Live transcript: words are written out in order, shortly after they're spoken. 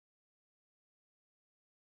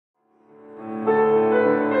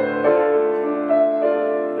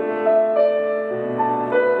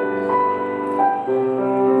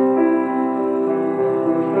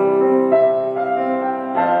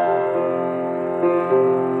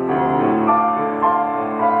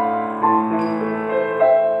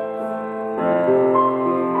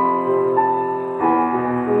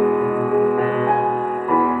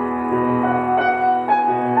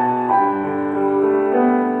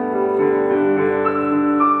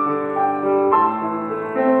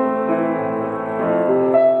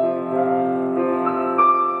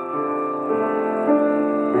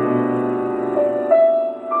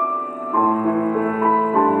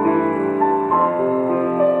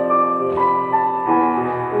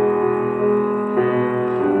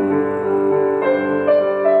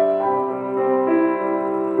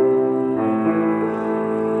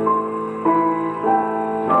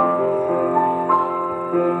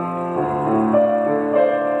Good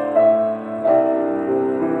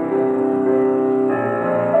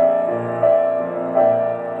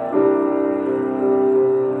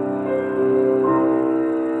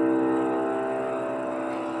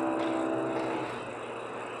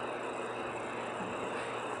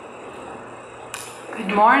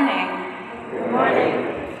morning. Good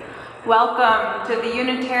morning. Welcome to the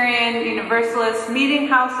Unitarian Universalist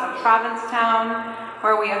Meetinghouse of Provincetown,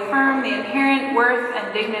 where we affirm the inherent worth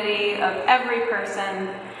and dignity of every person,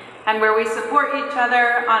 and where we support each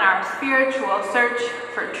other on our spiritual search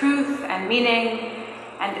for truth and meaning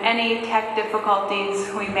and any tech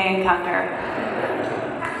difficulties we may encounter.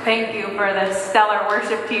 Thank you for the stellar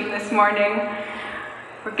worship team this morning.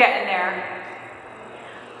 We're getting there.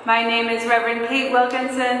 My name is Reverend Kate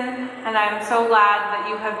Wilkinson, and I am so glad that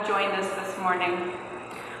you have joined us this morning.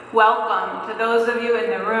 Welcome to those of you in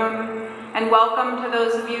the room, and welcome to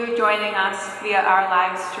those of you joining us via our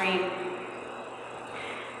live stream.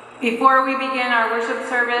 Before we begin our worship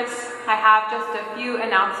service, I have just a few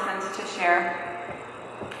announcements to share.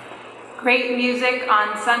 Great music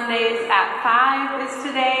on Sundays at 5 is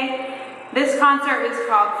today. This concert is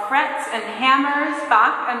called Frets and Hammers,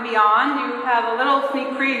 Bach and Beyond. You have a little sneak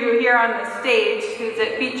preview here on the stage, because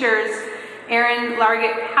it features Aaron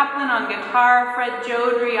Largett-Kaplan on guitar, Fred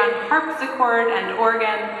Jodry on harpsichord and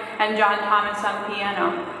organ, and John Thomas on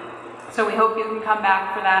piano. So we hope you can come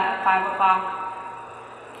back for that at 5 o'clock.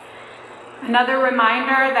 Another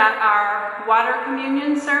reminder that our water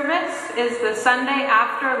communion service is the Sunday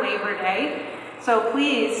after Labor Day. So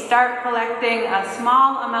please start collecting a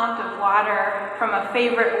small amount of water from a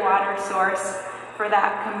favorite water source for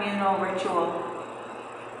that communal ritual.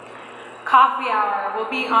 Coffee hour will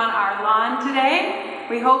be on our lawn today.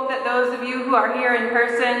 We hope that those of you who are here in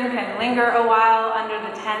person can linger a while under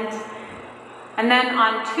the tent. And then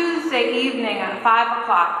on Tuesday evening at 5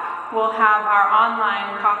 o'clock, we'll have our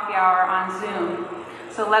online coffee hour on Zoom.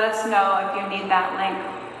 So let us know if you need that link.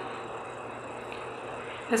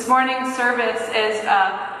 This morning's service is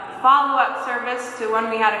a follow-up service to one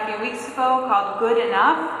we had a few weeks ago called Good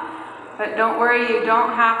Enough. But don't worry, you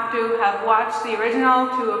don't have to have watched the original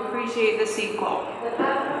to appreciate the sequel.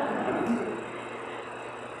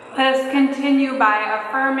 Let us continue by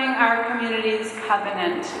affirming our community's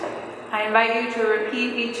covenant. I invite you to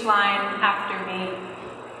repeat each line after me.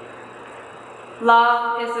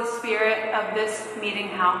 Love is the spirit of this meeting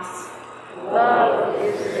house. Love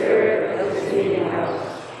is the spirit of this meeting house.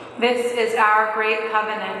 This is our great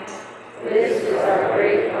covenant. This is our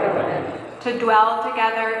great covenant. To dwell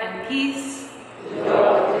together in peace. To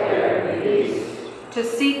dwell together in peace. To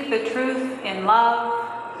seek the truth in love.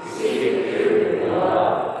 To seek the truth in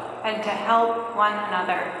love. And to help one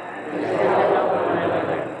another. And to help one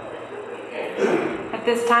another. At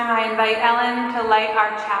this time, I invite Ellen to light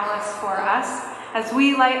our chalice for us. As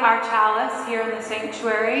we light our chalice here in the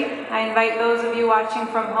sanctuary, I invite those of you watching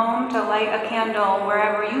from home to light a candle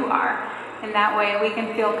wherever you are. In that way, we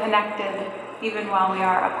can feel connected even while we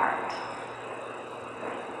are apart.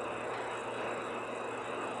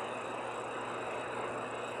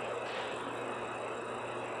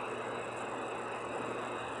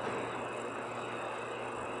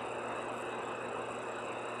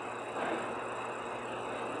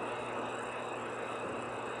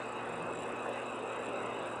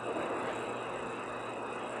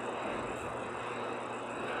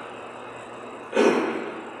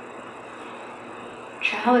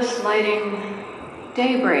 Chalice Lighting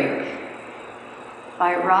Daybreak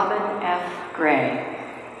by Robin F. Gray.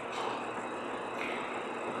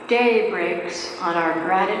 Day breaks on our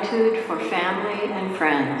gratitude for family and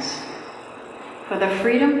friends, for the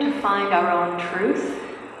freedom to find our own truth,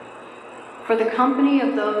 for the company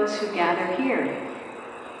of those who gather here,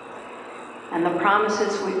 and the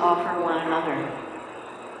promises we offer one another.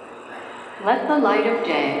 Let the light of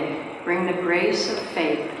day bring the grace of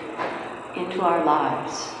faith into our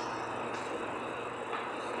lives.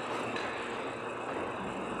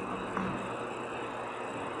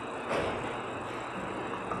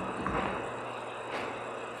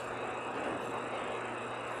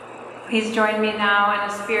 Please join me now in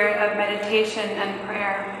a spirit of meditation and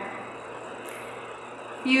prayer.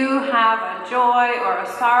 If you have a joy or a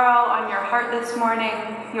sorrow on your heart this morning,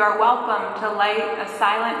 you are welcome to light a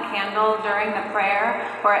silent candle during the prayer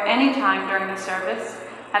or at any time during the service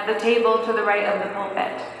at the table to the right of the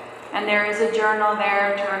pulpit. And there is a journal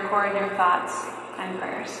there to record your thoughts and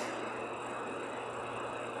prayers.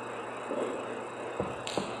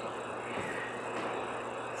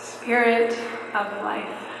 Spirit of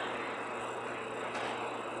life,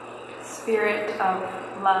 Spirit of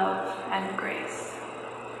love and grace,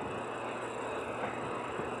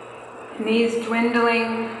 In these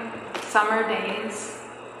dwindling summer days,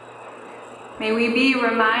 may we be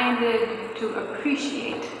reminded to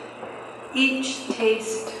appreciate each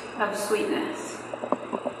taste of sweetness,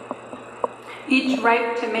 each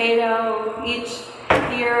ripe tomato, each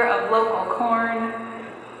ear of local corn,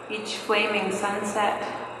 each flaming sunset,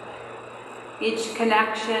 each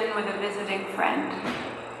connection with a visiting friend.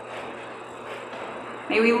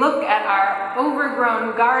 May we look at our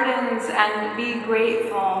overgrown gardens and be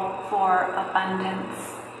grateful for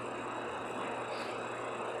abundance.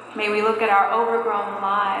 May we look at our overgrown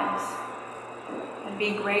lives and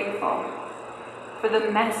be grateful for the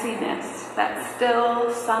messiness that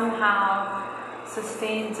still somehow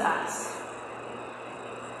sustains us.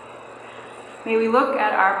 May we look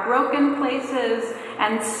at our broken places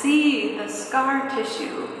and see the scar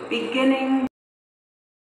tissue beginning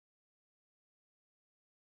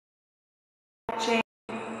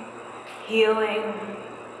healing.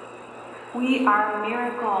 We are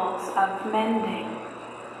miracles of mending.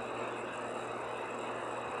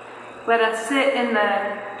 Let us sit in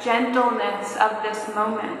the gentleness of this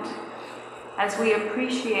moment as we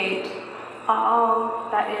appreciate all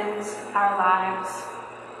that is our lives.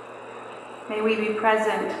 May we be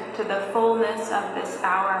present to the fullness of this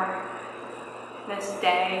hour, this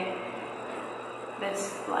day,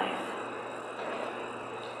 this life.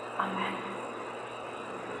 Amen.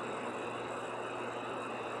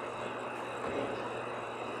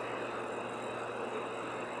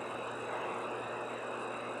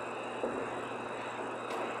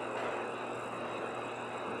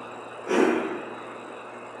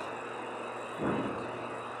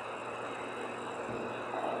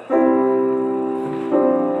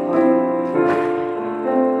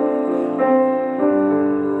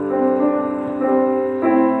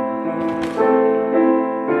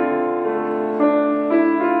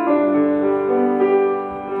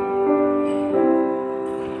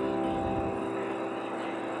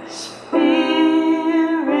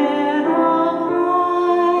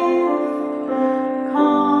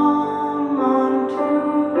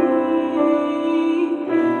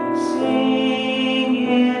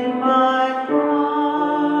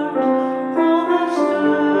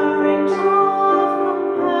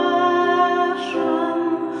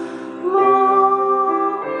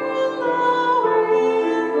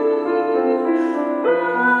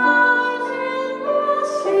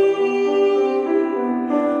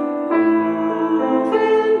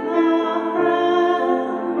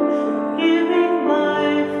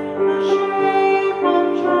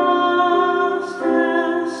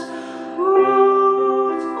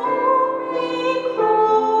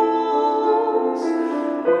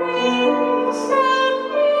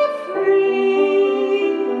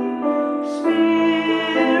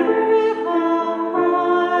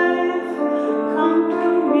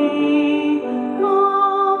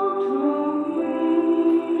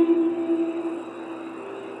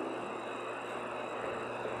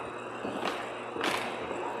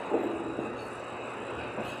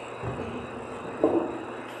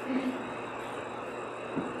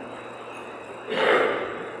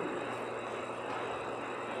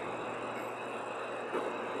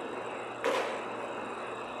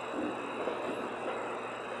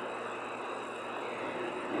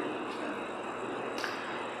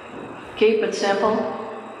 Keep It Simple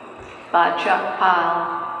by Chuck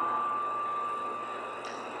Pyle.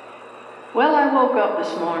 Well, I woke up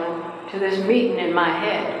this morning to this meeting in my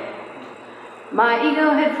head. My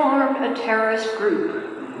ego had formed a terrorist group,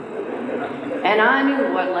 and I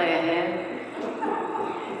knew what lay ahead.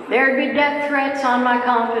 There'd be death threats on my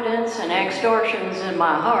confidence and extortions in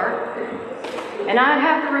my heart, and I'd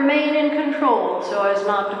have to remain in control so as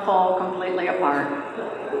not to fall completely apart.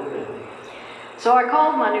 So I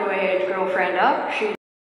called my new age girlfriend up. She'd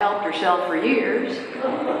helped herself for years,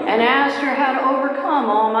 and asked her how to overcome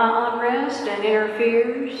all my unrest and inner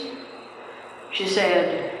fears. She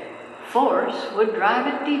said, force would drive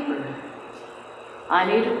it deeper.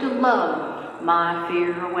 I needed to love my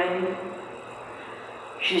fear away.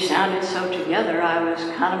 She sounded so together, I was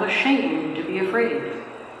kind of ashamed to be afraid.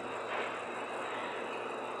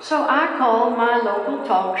 So I called my local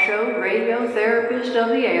talk show radio therapist of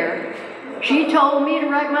the air. She told me to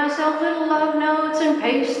write myself little love notes and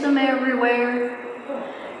paste them everywhere.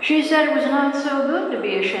 She said it was not so good to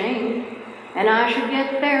be ashamed, and I should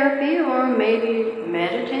get therapy or maybe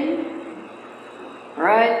meditate.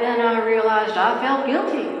 Right then I realized I felt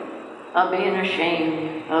guilty of being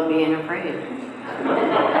ashamed of being afraid.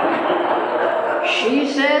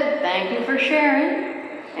 She said, "Thank you for sharing,"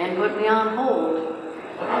 and put me on hold.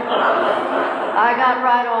 I got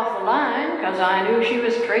right off the line because I knew she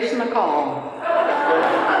was tracing the call.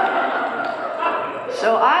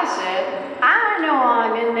 I said, I know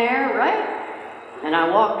I'm in there, right? And I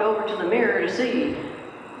walked over to the mirror to see.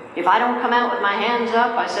 If I don't come out with my hands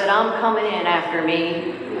up, I said, I'm coming in after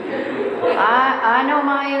me. I know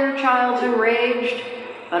my inner child's enraged,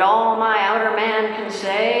 but all my outer man can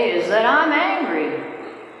say is that I'm angry,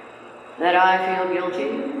 that I feel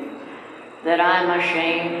guilty, that I'm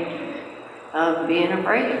ashamed of being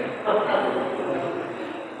afraid.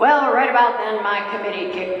 Well, right about then, my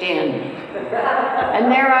committee kicked in.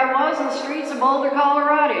 And there I was in the streets of Boulder,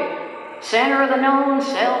 Colorado, center of the known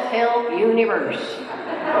self-help universe,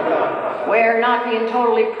 where not being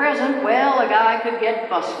totally present, well, a guy could get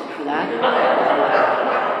busted for that.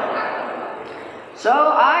 So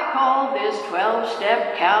I called this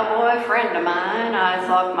 12-step cowboy friend of mine I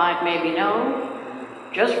thought might maybe know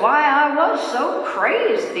just why I was so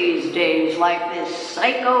crazed these days, like this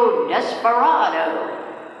psycho desperado.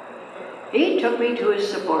 He took me to his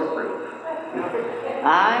support group.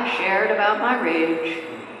 I shared about my rage.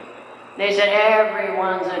 They said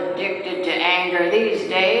everyone's addicted to anger these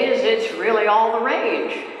days. It's really all the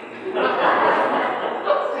rage.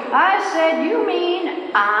 I said, you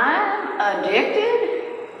mean I'm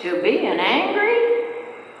addicted to being angry?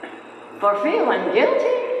 For feeling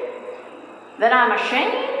guilty? That I'm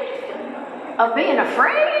ashamed of being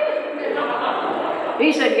afraid?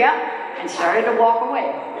 He said, yep, and started to walk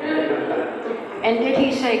away. And did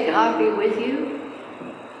he say, God be with you?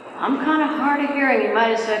 I'm kind of hard of hearing. He might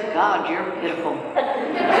have said, God, you're pitiful.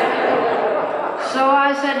 So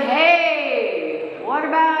I said, hey, what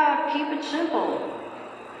about keep it simple?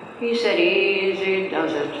 He said, easy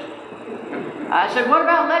does it. I said, what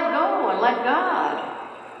about let go and let God?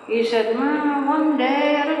 He said, one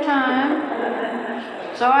day at a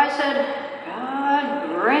time. So I said, God,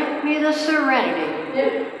 grant me the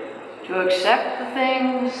serenity to accept the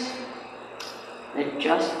things that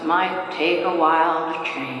just might take a while to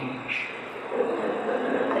change.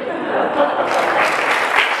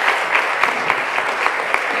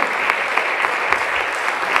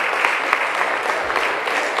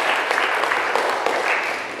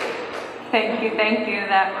 Thank you, thank you.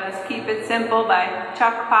 That was Keep It Simple by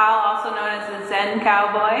Chuck Powell, also known as the Zen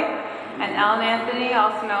Cowboy, and Ellen Anthony,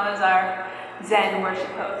 also known as our Zen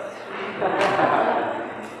worship host.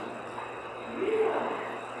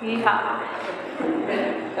 Yeehaw.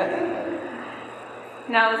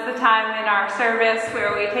 Now is the time in our service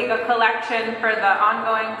where we take a collection for the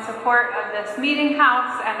ongoing support of this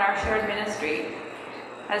Meetinghouse and our shared ministry.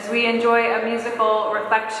 As we enjoy a musical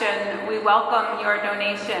reflection, we welcome your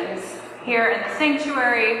donations here in the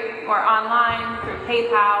sanctuary or online through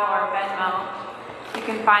PayPal or Venmo. You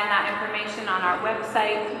can find that information on our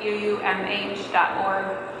website, uumh.org.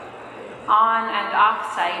 On and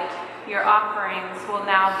off site, your offerings will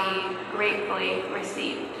now be gratefully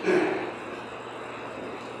received.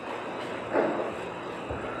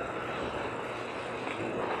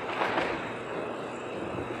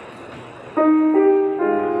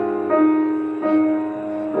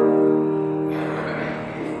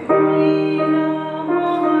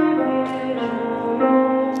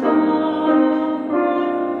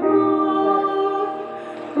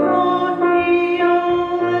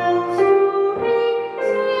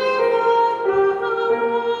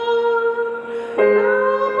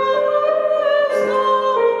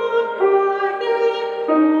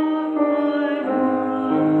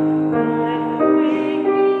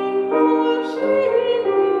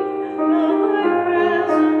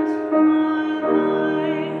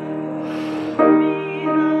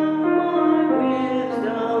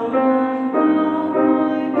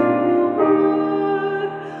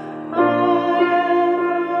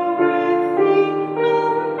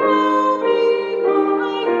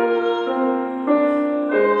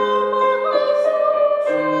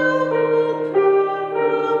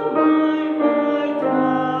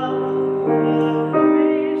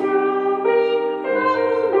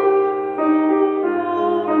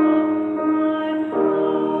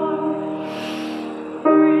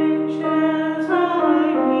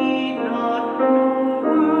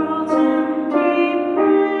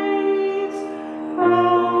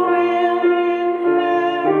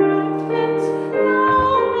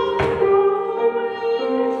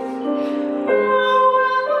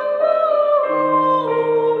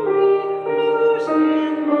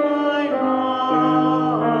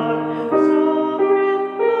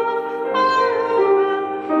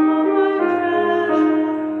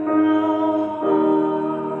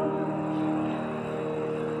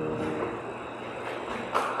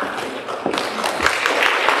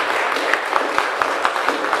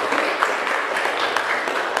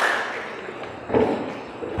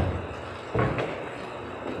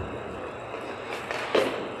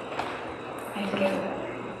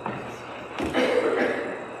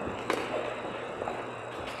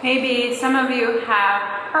 Maybe some of you have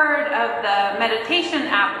heard of the meditation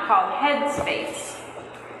app called Headspace.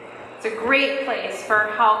 It's a great place for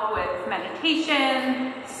help with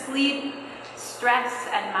meditation, sleep, stress,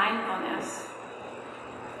 and mindfulness.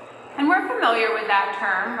 And we're familiar with that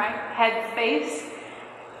term, right? Headspace.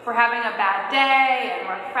 If we're having a bad day and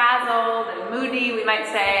we're frazzled and moody, we might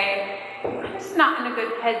say, I'm just not in a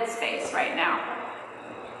good headspace right now.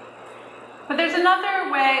 But there's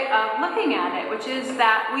another way of looking at it, which is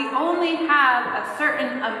that we only have a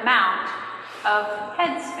certain amount of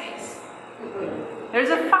headspace. There's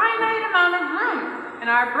a finite amount of room in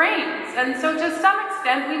our brains, and so to some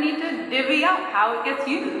extent we need to divvy up how it gets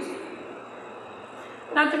used.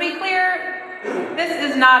 Now, to be clear,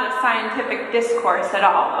 this is not a scientific discourse at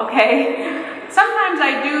all, okay? Sometimes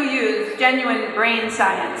I do use genuine brain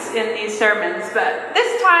science in these sermons, but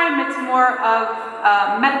this time it's more of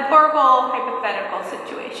a metaphorical, hypothetical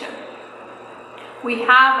situation. We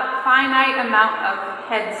have a finite amount of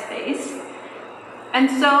headspace, and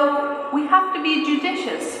so we have to be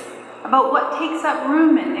judicious about what takes up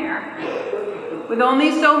room in there. With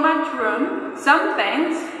only so much room, some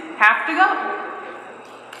things have to go.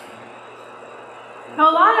 Now,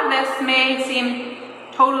 a lot of this may seem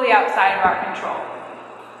totally outside of our control.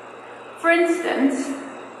 For instance,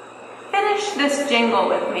 finish this jingle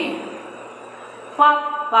with me.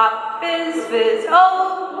 Plop, plop, fizz, fizz,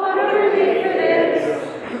 oh, what a relief it is.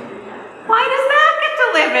 Why does that get to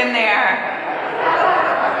live in there?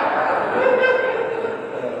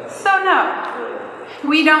 So no,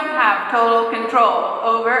 we don't have total control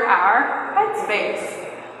over our headspace.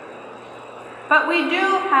 But we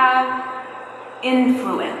do have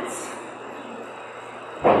influence.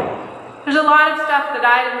 There's a lot of stuff that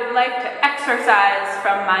I would like to exorcise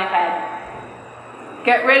from my head.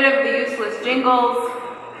 Get rid of the useless jingles,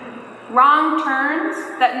 wrong turns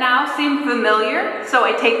that now seem familiar, so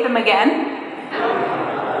I take them again.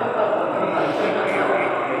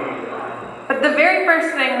 But the very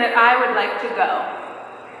first thing that I would like to go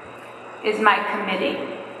is my committee.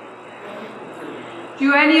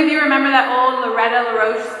 Do any of you remember that old Loretta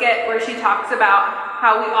LaRoche skit where she talks about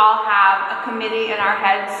how we all have a committee in our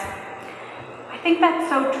heads? I think that's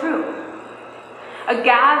so true. A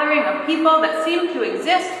gathering of people that seem to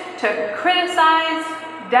exist to criticize,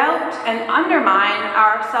 doubt, and undermine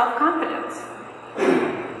our self-confidence.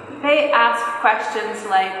 They ask questions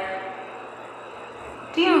like,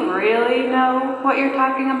 do you really know what you're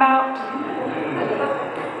talking about?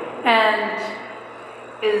 And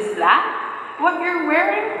is that what you're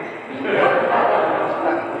wearing?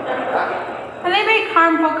 And they make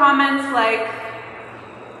harmful comments like,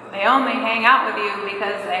 they only hang out with you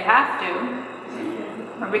because they have to,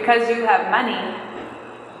 or because you have money,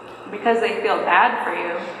 or because they feel bad for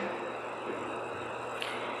you.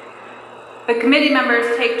 The committee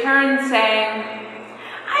members take turns saying,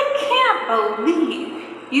 I can't believe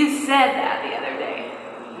you said that the other day.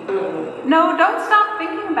 No, don't stop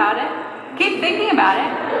thinking about it. Keep thinking about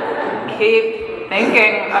it. Keep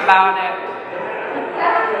thinking about it.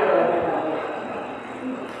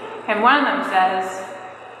 And one of them says,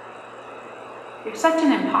 you're such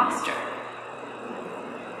an imposter.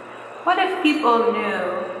 What if people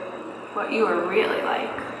knew what you were really like?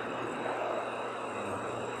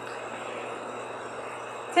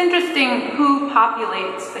 It's interesting who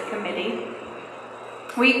populates the committee.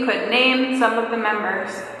 We could name some of the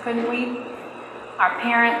members, couldn't we? Our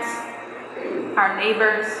parents, our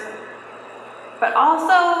neighbors, but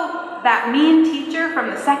also that mean teacher from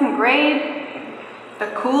the 2nd grade, the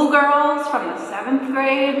cool girls from the 7th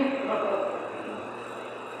grade,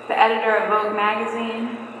 the editor of Vogue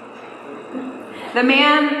magazine, the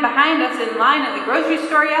man behind us in line at the grocery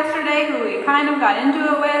store yesterday who we kind of got into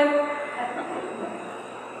it with.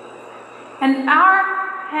 And our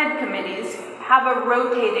head committees have a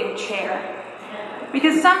rotating chair,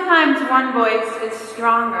 because sometimes one voice is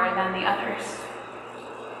stronger than the others.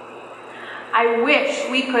 I wish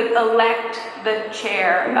we could elect the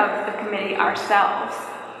chair of the committee ourselves,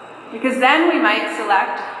 because then we might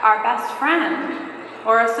select our best friend,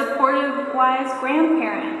 or a supportive, wise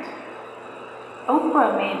grandparent.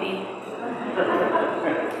 Oprah, maybe.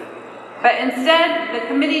 But instead, the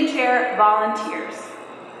committee chair volunteers.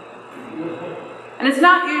 And it's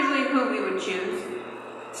not usually who we would choose.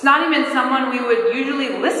 It's not even someone we would usually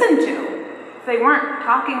listen to if they weren't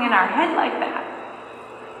talking in our head like that.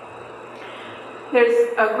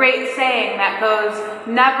 There's a great saying that goes,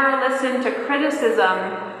 never listen to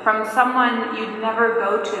criticism from someone you'd never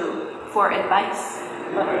go to for advice.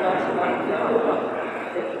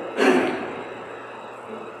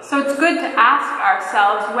 So it's good to ask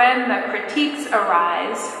ourselves when the critiques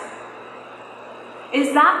arise,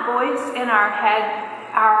 Is that voice in our head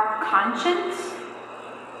our conscience?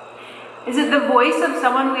 Is it the voice of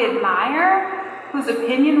someone we admire, whose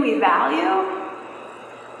opinion we value?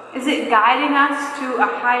 Is it guiding us to a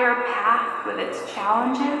higher path with its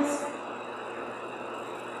challenges?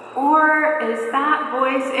 Or is that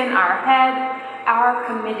voice in our head our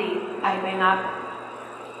committee piping up?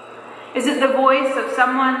 Is it the voice of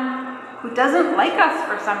someone who doesn't like us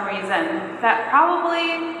for some reason that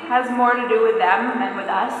probably has more to do with them than with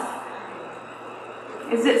us?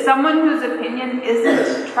 Is it someone whose opinion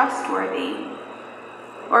isn't trustworthy,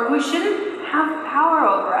 or who shouldn't have power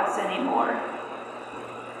over us anymore?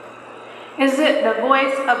 Is it the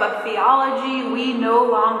voice of a theology we no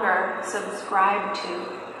longer subscribe to,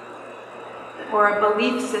 or a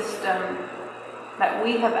belief system that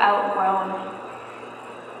we have outgrown?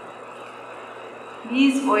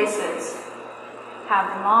 These voices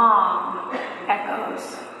have long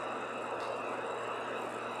echoes.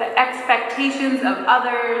 The expectations of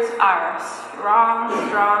others are strong,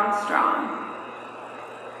 strong, strong.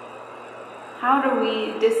 How do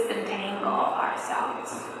we disentangle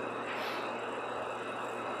ourselves?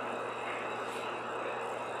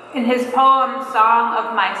 In his poem, Song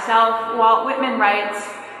of Myself, Walt Whitman writes,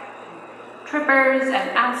 "Trippers and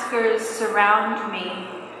askers surround me.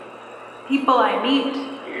 People I meet,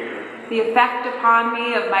 the effect upon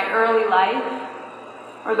me of my early life,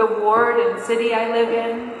 or the ward and city I live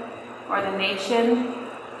in, or the nation.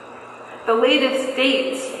 The latest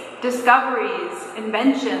dates, discoveries,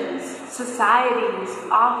 inventions, societies,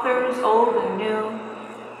 authors old and new.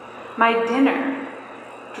 My dinner,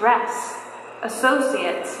 dress,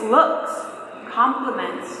 associates, looks,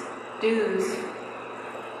 compliments, dues.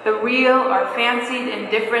 The real or fancied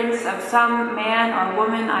indifference of some man or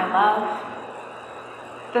woman I love.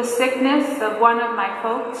 The sickness of one of my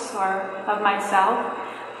folks or of myself,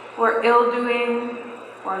 or ill-doing,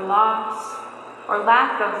 or loss, or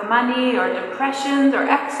lack of money, or depressions, or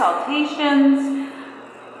exaltations,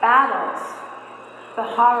 battles, the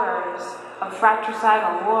horrors of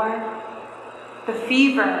fratricidal war, the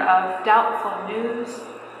fever of doubtful news,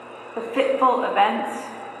 the fitful events.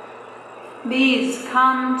 These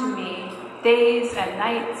come to me days and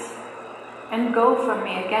nights, and go from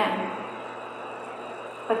me again.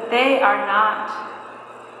 But they are not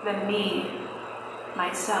the me,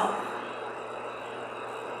 myself.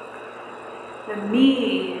 The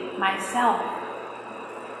me, myself.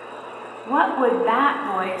 What would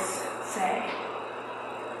that voice say?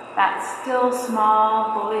 That still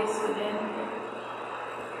small voice within?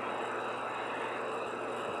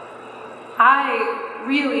 I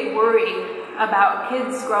really worry about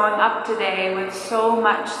kids growing up today with so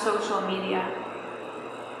much social media.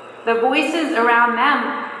 The voices around them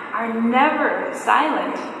are never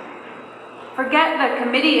silent. Forget the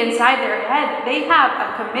committee inside their head. They have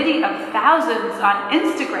a committee of thousands on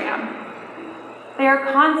Instagram. They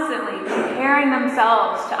are constantly comparing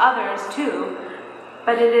themselves to others too,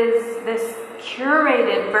 but it is this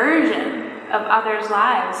curated version of others'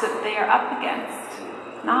 lives that they are up against,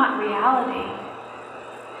 not reality.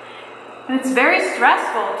 And it's very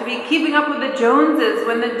stressful to be keeping up with the Joneses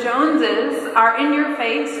when the Joneses are in your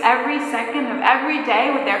face every second of every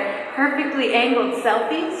day with their perfectly angled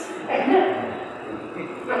selfies.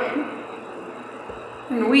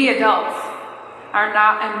 And we adults are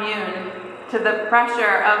not immune to the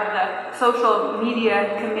pressure of the social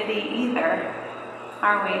media committee either,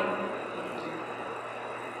 are we?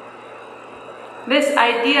 This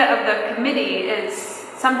idea of the committee is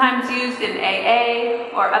sometimes used in AA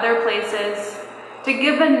or other places to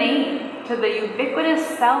give a name to the ubiquitous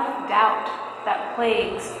self-doubt that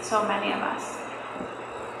plagues so many of us.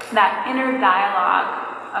 That inner dialogue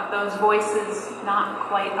of those voices not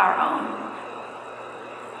quite our own.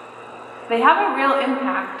 They have a real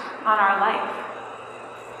impact on our life.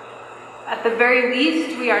 At the very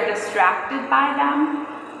least, we are distracted by them.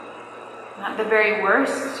 At the very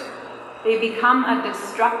worst, they become a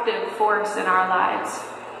destructive force in our lives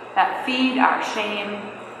that feed our shame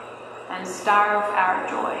and starve our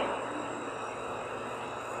joy.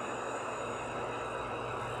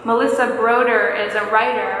 Melissa Broder is a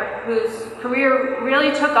writer whose career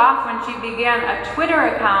really took off when she began a Twitter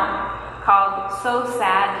account called So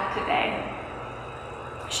Sad Today.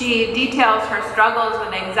 She details her struggles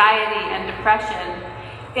with anxiety and depression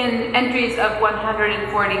in entries of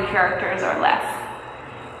 140 characters or less.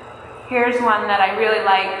 Here's one that I really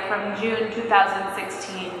like from June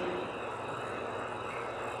 2016.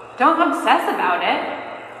 Don't obsess about it.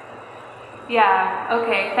 Yeah,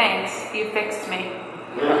 okay, thanks. You fixed me.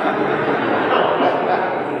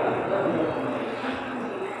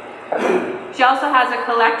 She also has a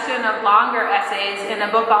collection of longer essays in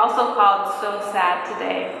a book also called So Sad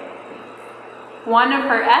Today. One of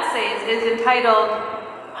her essays is entitled,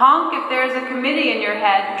 Honk If There's a Committee in Your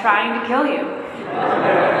Head Trying to Kill You.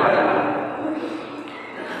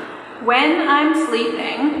 When I'm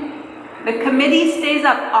sleeping, the committee stays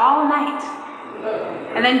up all night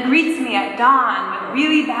and then greets me at dawn with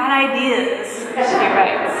really bad ideas, she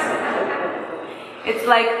writes. It's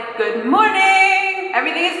like, good morning,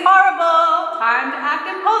 everything is horrible, time to act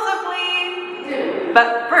impulsively.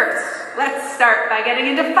 But first, let's start by getting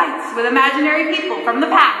into fights with imaginary people from the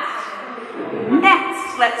past.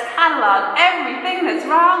 Next, let's catalog everything that's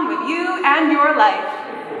wrong with you and your life.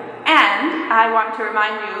 And I want to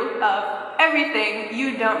remind you of everything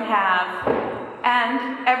you don't have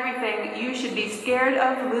and everything you should be scared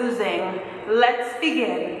of losing. Let's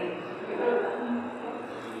begin.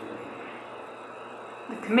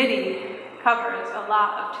 The committee covers a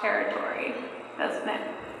lot of territory, doesn't it?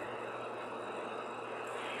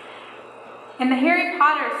 In the Harry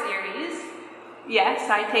Potter series, yes,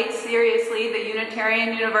 I take seriously the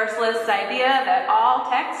Unitarian Universalist idea that all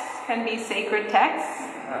texts can be sacred texts.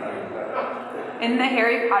 In the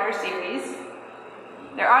Harry Potter series,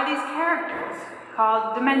 there are these characters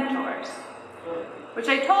called Dementors, which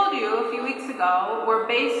I told you a few weeks ago were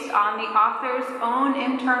based on the author's own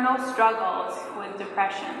internal struggles with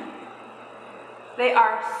depression. They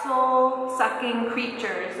are soul-sucking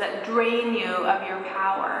creatures that drain you of your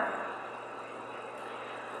power.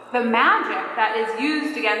 The magic that is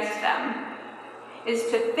used against them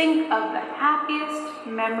is to think of the happiest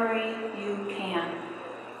memory you can.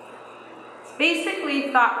 It's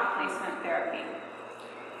basically thought replacement therapy.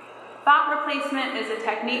 Thought replacement is a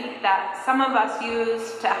technique that some of us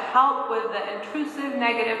use to help with the intrusive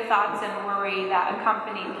negative thoughts and worry that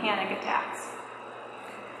accompany panic attacks.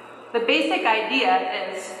 The basic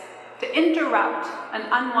idea is to interrupt an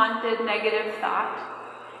unwanted negative thought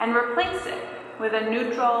and replace it with a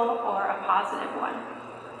neutral or a positive one.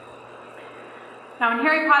 Now in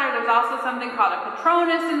Harry Potter there's also something called a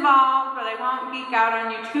Patronus involved, but I won't geek out on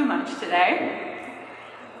you too much today.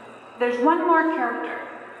 There's one more character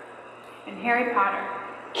in Harry Potter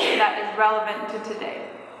that is relevant to today,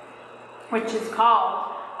 which is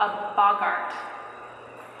called a boggart.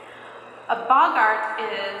 A boggart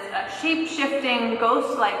is a shape-shifting,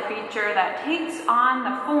 ghost-like creature that takes on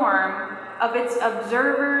the form of its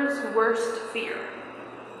observer's worst fear.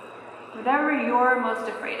 Whatever you're most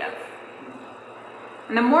afraid of.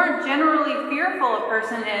 And the more generally fearful a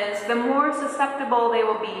person is, the more susceptible they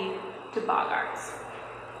will be to boggarts.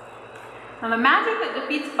 Now the magic that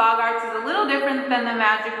defeats boggarts is a little different than the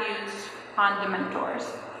magic used on Dementors.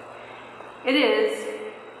 It is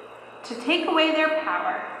to take away their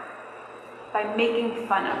power by making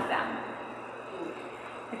fun of them.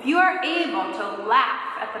 If you are able to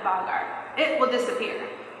laugh at the boggart, it will disappear.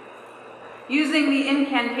 Using the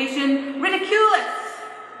incantation Ridiculous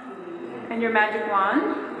and your magic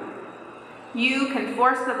wand, you can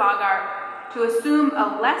force the boggart to assume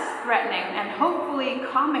a less threatening and hopefully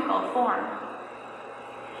comical form.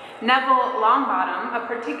 Neville Longbottom, a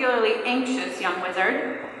particularly anxious young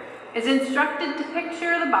wizard, is instructed to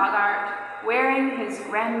picture the boggart wearing his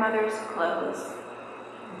grandmother's clothes.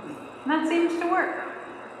 And that seems to work.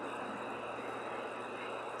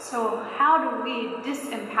 So how do we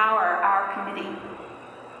disempower our committee?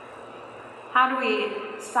 How do we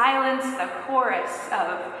silence the chorus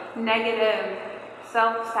of negative,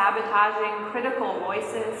 self-sabotaging, critical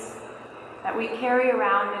voices that we carry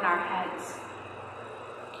around in our heads?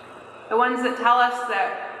 The ones that tell us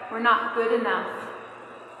that we're not good enough,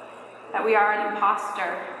 that we are an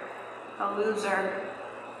imposter, a loser,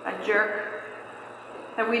 a jerk,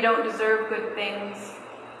 that we don't deserve good things,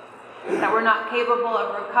 that we're not capable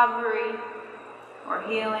of recovery or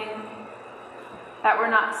healing, that we're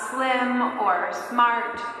not slim or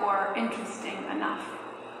smart or interesting enough.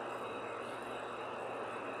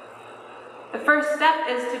 The first step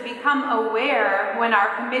is to become aware when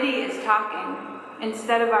our committee is talking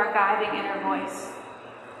instead of our guiding inner voice.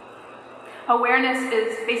 Awareness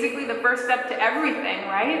is basically the first step to everything,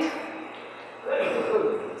 right?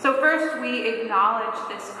 So first we acknowledge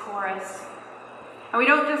this chorus. And we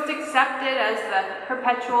don't just accept it as the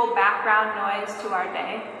perpetual background noise to our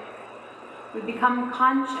day. We become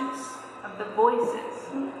conscious of the voices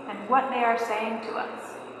and what they are saying to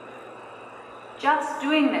us. Just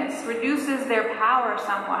doing this reduces their power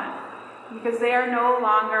somewhat because they are no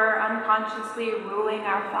longer unconsciously ruling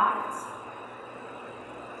our thoughts.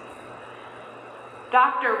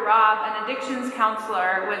 Dr. Rob, an addictions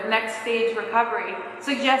counselor with Next Stage Recovery,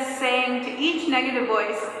 suggests saying to each negative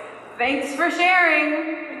voice, "Thanks for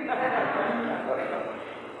sharing."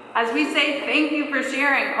 As we say thank you for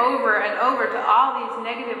sharing over and over to all these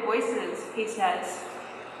negative voices, he says,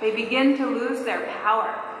 they begin to lose their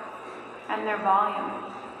power and their volume.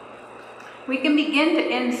 We can begin to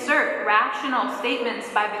insert rational statements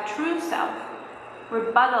by the true self,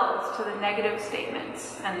 rebuttals to the negative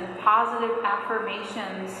statements, and positive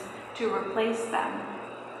affirmations to replace them.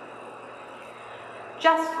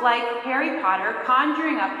 Just like Harry Potter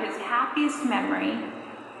conjuring up his happiest memory,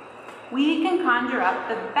 we can conjure up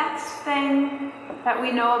the best thing that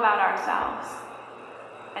we know about ourselves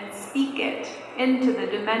and speak it into the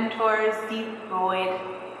Dementor's deep void.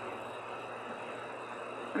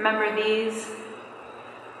 Remember these: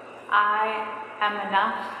 I am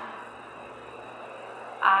enough.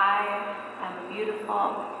 I am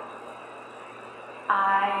beautiful.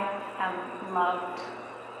 I am loved.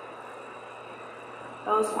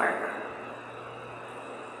 Those work.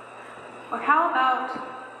 Or how about,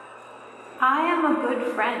 I am a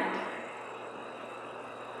good friend.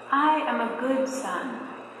 I am a good son.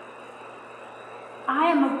 I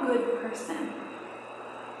am a good person.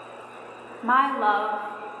 My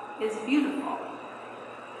love is beautiful.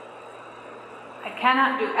 I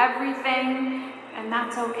cannot do everything, and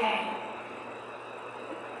that's okay.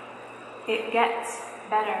 It gets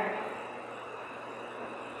better.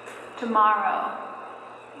 Tomorrow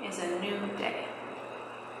is a new day.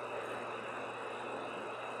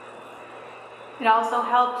 It also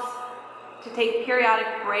helps to take periodic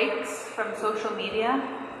breaks from social media.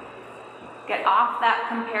 Get off that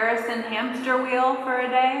comparison hamster wheel for a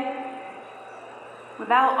day.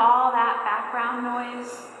 Without all that background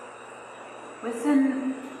noise,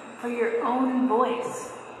 listen for your own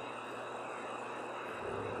voice.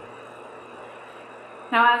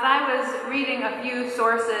 Now, as I was reading a few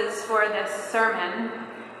sources for this sermon,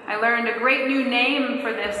 I learned a great new name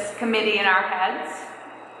for this committee in our heads,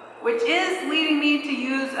 which is leading me to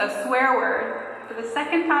use a swear word for the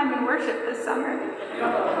second time in worship this summer.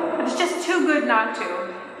 It's just too good not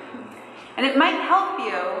to. And it might help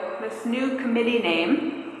you, this new committee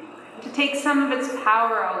name, to take some of its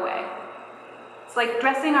power away. It's like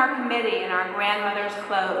dressing our committee in our grandmother's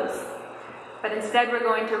clothes, but instead we're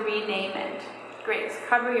going to rename it. Grace,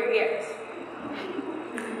 cover your ears.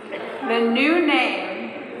 The new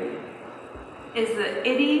name is the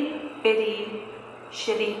Itty Bitty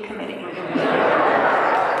Shitty Committee.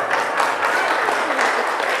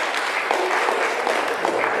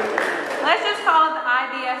 Let's just call it the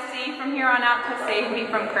IBSC from here on out to save me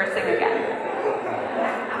from cursing again.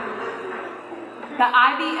 The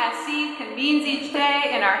IBSC convenes each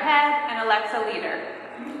day in our head and elects a leader.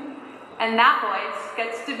 And that voice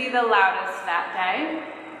gets to be the loudest that day.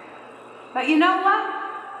 But you know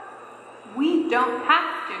what? We don't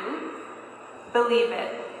have to believe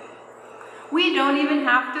it. We don't even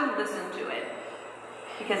have to listen to it.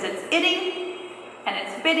 Because it's itty, and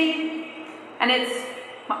it's bitty, and it's,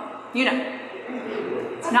 well, you know,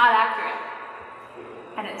 it's not accurate.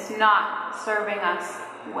 And it's not serving us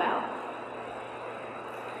well.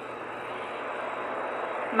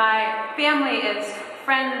 My family is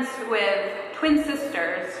friends with twin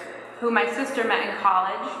sisters who my sister met in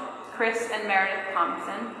college, Chris and Meredith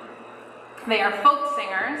Thompson. They are folk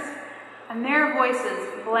singers, and their voices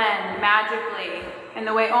blend magically in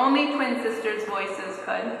the way only twin sisters' voices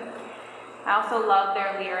could. I also love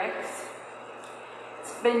their lyrics.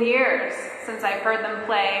 It's been years since I've heard them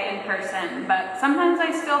play in person, but sometimes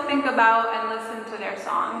I still think about and listen to their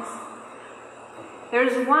songs.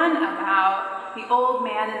 There's one about the old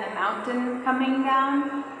man in the mountain coming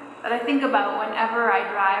down that I think about whenever I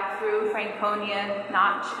drive through Franconia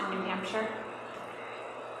Notch in New Hampshire.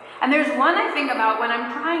 And there's one I think about when I'm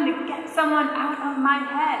trying to get someone out of my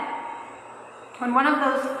head. When one of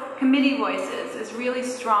those committee voices is really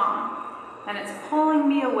strong and it's pulling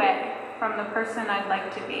me away from the person I'd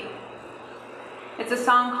like to be. It's a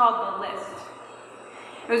song called The List.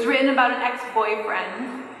 It was written about an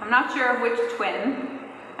ex-boyfriend. I'm not sure of which twin,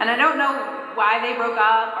 and I don't know why they broke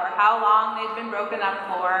up or how long they'd been broken up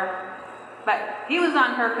for, but he was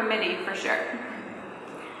on her committee for sure.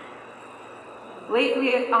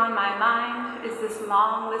 Lately on my mind is this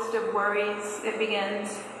long list of worries. It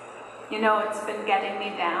begins, you know, it's been getting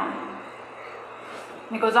me down.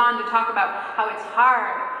 And it goes on to talk about how it's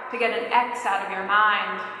hard to get an ex out of your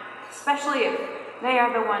mind, especially if they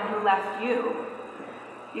are the one who left you.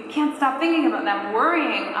 You can't stop thinking about them,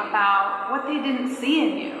 worrying about what they didn't see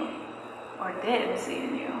in you, or did see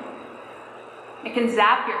in you. It can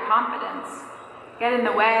zap your confidence, get in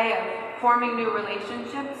the way of forming new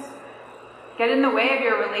relationships, get in the way of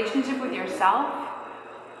your relationship with yourself.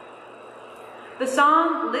 The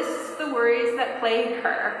song lists the worries that plague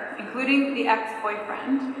her, including the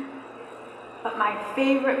ex-boyfriend. But my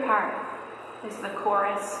favorite part is the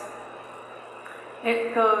chorus.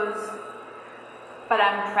 It goes, "But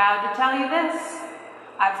I'm proud to tell you this.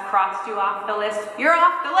 I've crossed you off the list. You're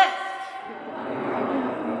off the list."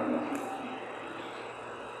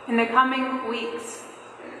 In the coming weeks,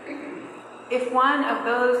 if one of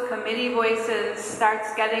those committee voices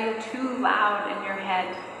starts getting too loud in your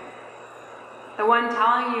head, the one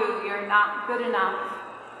telling you you're not good enough,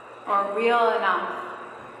 or real enough,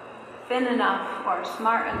 thin enough, or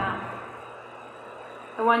smart enough,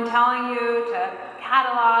 the one telling you to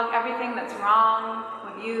catalog everything that's wrong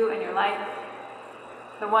with you and your life,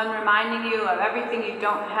 the one reminding you of everything you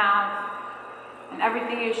don't have and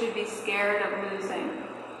everything you should be scared of losing.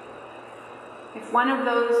 If one of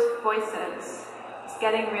those voices is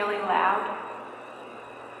getting really loud,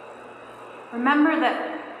 remember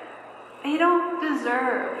that they don't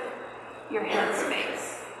deserve your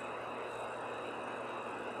headspace.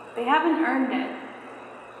 They haven't earned it,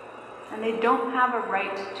 and they don't have a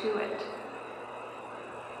right to it.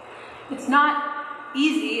 It's not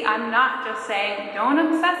easy. I'm not just saying, don't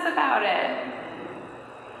obsess about it.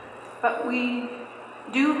 But we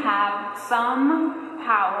do have some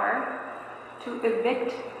power to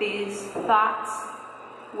evict these thoughts,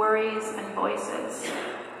 worries, and voices,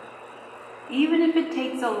 even if it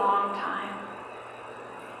takes a long time,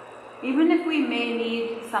 even if we may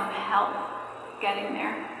need some help getting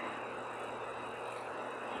there.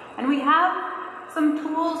 And we have some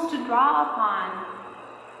tools to draw upon,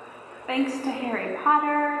 thanks to Harry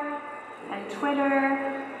Potter, and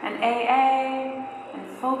Twitter, and AA,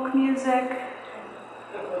 and folk music.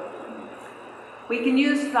 We can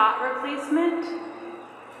use thought replacement,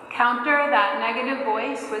 counter that negative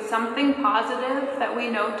voice with something positive that we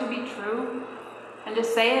know to be true, and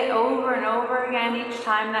just say it over and over again each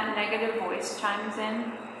time that negative voice chimes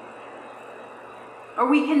in. Or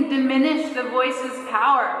we can diminish the voice's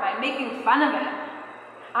power by making fun of it.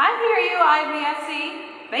 I hear you,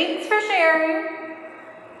 IBSC. Thanks for sharing.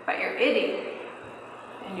 But you're itty,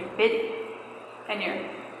 and you're bitty, and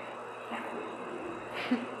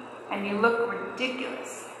and you look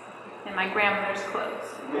ridiculous in my grandmother's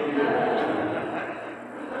clothes.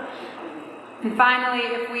 And finally,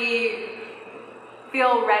 if we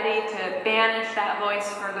feel ready to banish that voice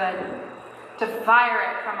for good, to fire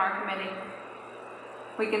it from our committee,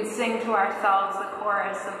 we can sing to ourselves the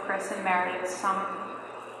chorus of Chris and Meredith's song.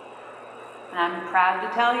 And I'm proud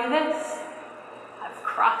to tell you this, I've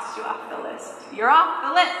crossed you off the list. You're off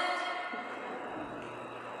the list.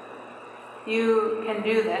 You can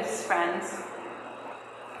do this, friends.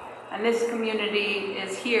 And this community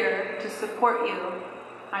is here to support you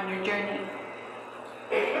on your journey.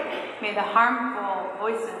 May the harmful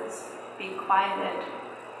voices be quieted.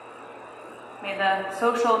 May the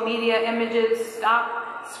social media images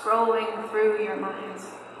stop scrolling through your minds.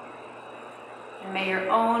 And may your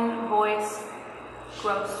own voice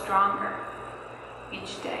grow stronger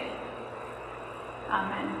each day.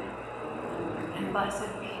 Amen. And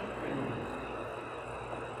blessed be.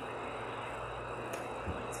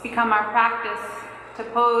 It's become our practice to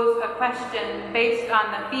pose a question based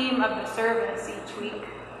on the theme of the service each week.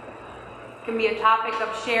 It can be a topic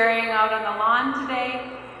of sharing out on the lawn today,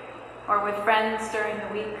 or with friends during the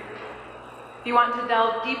week. If you want to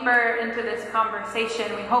delve deeper into this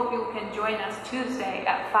conversation, we hope you can join us Tuesday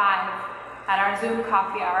at 5 at our Zoom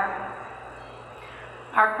coffee hour.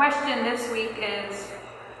 Our question this week is,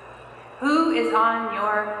 who is on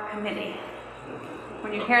your committee?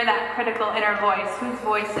 When you hear that critical inner voice, whose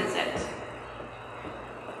voice is it?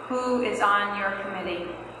 Who is on your committee?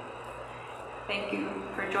 Thank you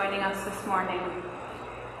for joining us this morning.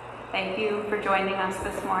 Thank you for joining us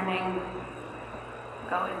this morning.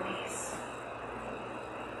 Go in peace.